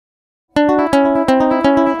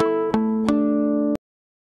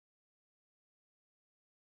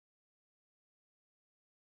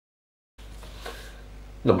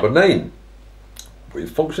Number 9.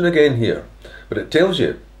 Wave function again here, but it tells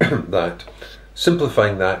you that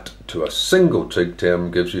simplifying that to a single trig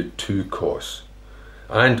term gives you 2 cos,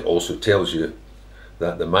 and also tells you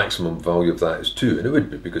that the maximum value of that is 2, and it would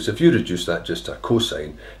be, because if you reduce that just to a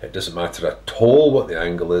cosine, it doesn't matter at all what the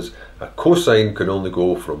angle is. A cosine can only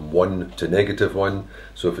go from 1 to -1,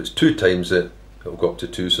 so if it's 2 times it, it'll go up to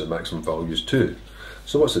 2, so the maximum value is 2.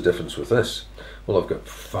 So what's the difference with this? Well, I've got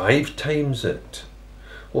 5 times it.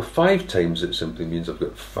 Well, 5 times it simply means I've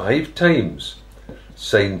got 5 times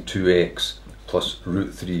sine 2x plus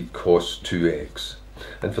root 3 cos 2x.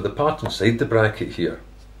 And for the part inside the bracket here,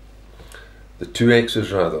 the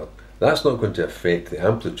 2x's rather, that's not going to affect the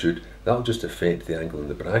amplitude, that'll just affect the angle in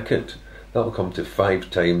the bracket. That'll come to 5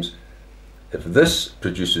 times, if this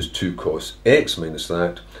produces 2 cos x minus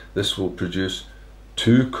that, this will produce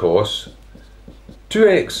 2 cos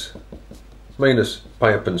 2x minus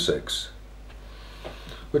pi upon 6,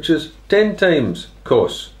 which is 10 times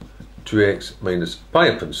cos 2x minus pi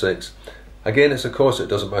upon 6. Again, it's a cos, it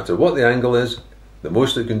doesn't matter what the angle is. The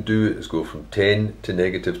most it can do is go from 10 to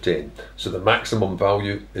 -10. So the maximum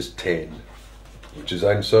value is 10, which is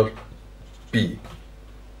answer B.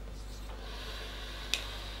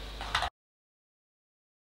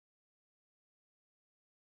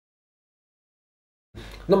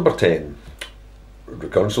 Number 10.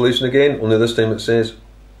 Recurrence relation again, only this time it says,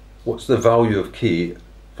 what's the value of k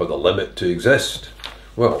for the limit to exist?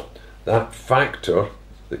 Well, that factor,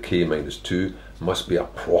 the k minus 2, must be a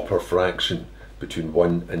proper fraction between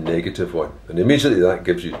 1 and -1. And immediately that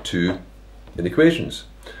gives you 2 inequations.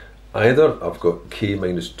 Either I've got k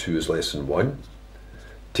minus 2 is less than 1,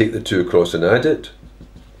 take the 2 across and add it,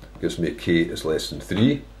 gives me k is less than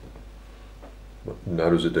 3,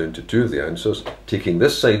 narrows it down to 2 of the answers. Taking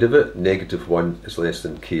this side of it, -1 is less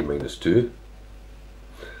than k minus 2.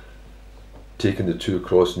 Taking the 2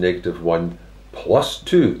 across, -1 plus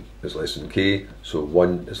 2 is less than k, so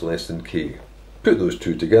 1 is less than k. Put those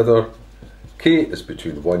two together, k is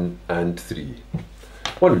between 1 and 3.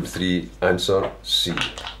 1 and 3, answer C.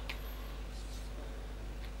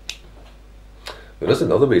 There is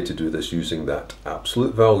another way to do this using that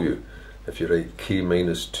absolute value. If you write k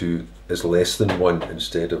minus 2 is less than 1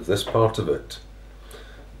 instead of this part of it.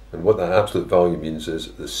 And what that absolute value means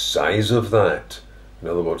is the size of that. In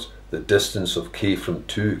other words, the distance of k from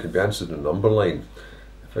 2 can be answered in a number line.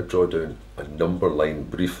 If I draw down a number line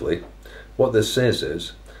briefly, what this says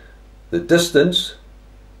is the distance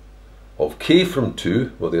of k from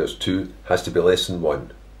 2, well there's 2, has to be less than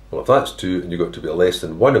 1. Well, if that's 2 and you've got to be less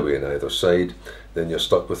than 1 away on either side, then you're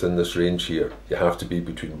stuck within this range here. You have to be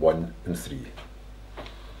between 1 and 3.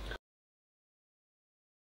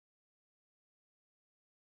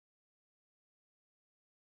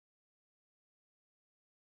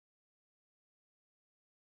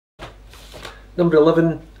 Number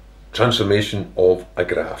 11, transformation of a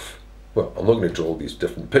graph. Well, I'm not going to draw all these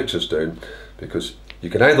different pictures down because you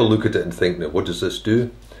can either look at it and think, now what does this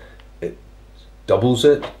do? It doubles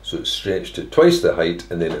it, so it's stretched to twice the height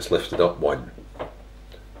and then it's lifted up 1.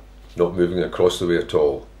 Not moving across the way at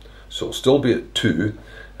all. So it'll still be at 2,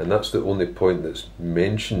 and that's the only point that's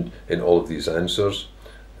mentioned in all of these answers.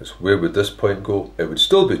 It's where would this point go? It would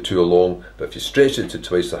still be 2 along, but if you stretch it to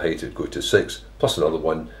twice the height, it'd go to 6, plus another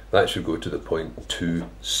 1. That should go to the point 2,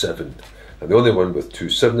 7. And the only one with 2,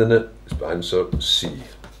 7 in it is answer C.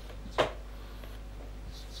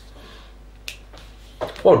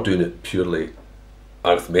 Or doing it purely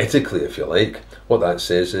arithmetically, if you like, what that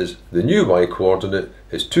says is the new y coordinate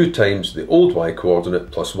is 2 times the old y coordinate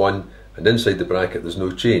plus 1, and inside the bracket there's no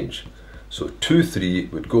change. So 2, 3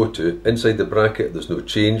 would go to, inside the bracket there's no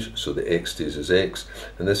change, so the x stays as x,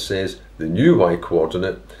 and this says the new y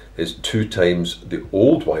coordinate is 2 times the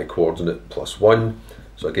old y coordinate plus 1,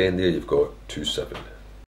 so again there you've got 2, 7.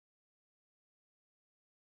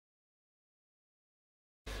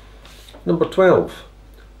 Number 12.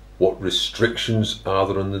 What restrictions are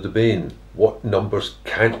there on the domain? What numbers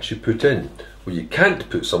can't you put in? Well, you can't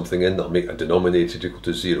put something in that'll make a denominator equal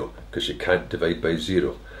to 0, because you can't divide by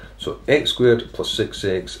 0. So x squared plus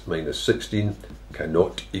 6x minus 16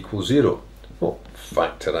 cannot equal 0. Well,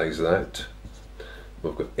 factorise that.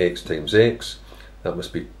 We've got x times x, that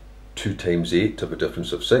must be 2 times 8 to have a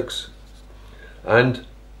difference of 6. And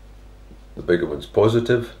the bigger one's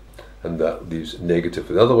positive, and that leaves negative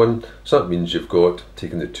for the other one. So that means you've got,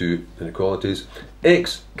 taking the two inequalities,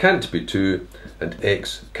 x can't be 2 and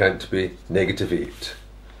x can't be negative 8.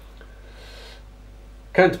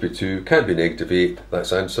 Can't be 2, can't be negative 8,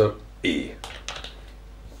 that's answer A.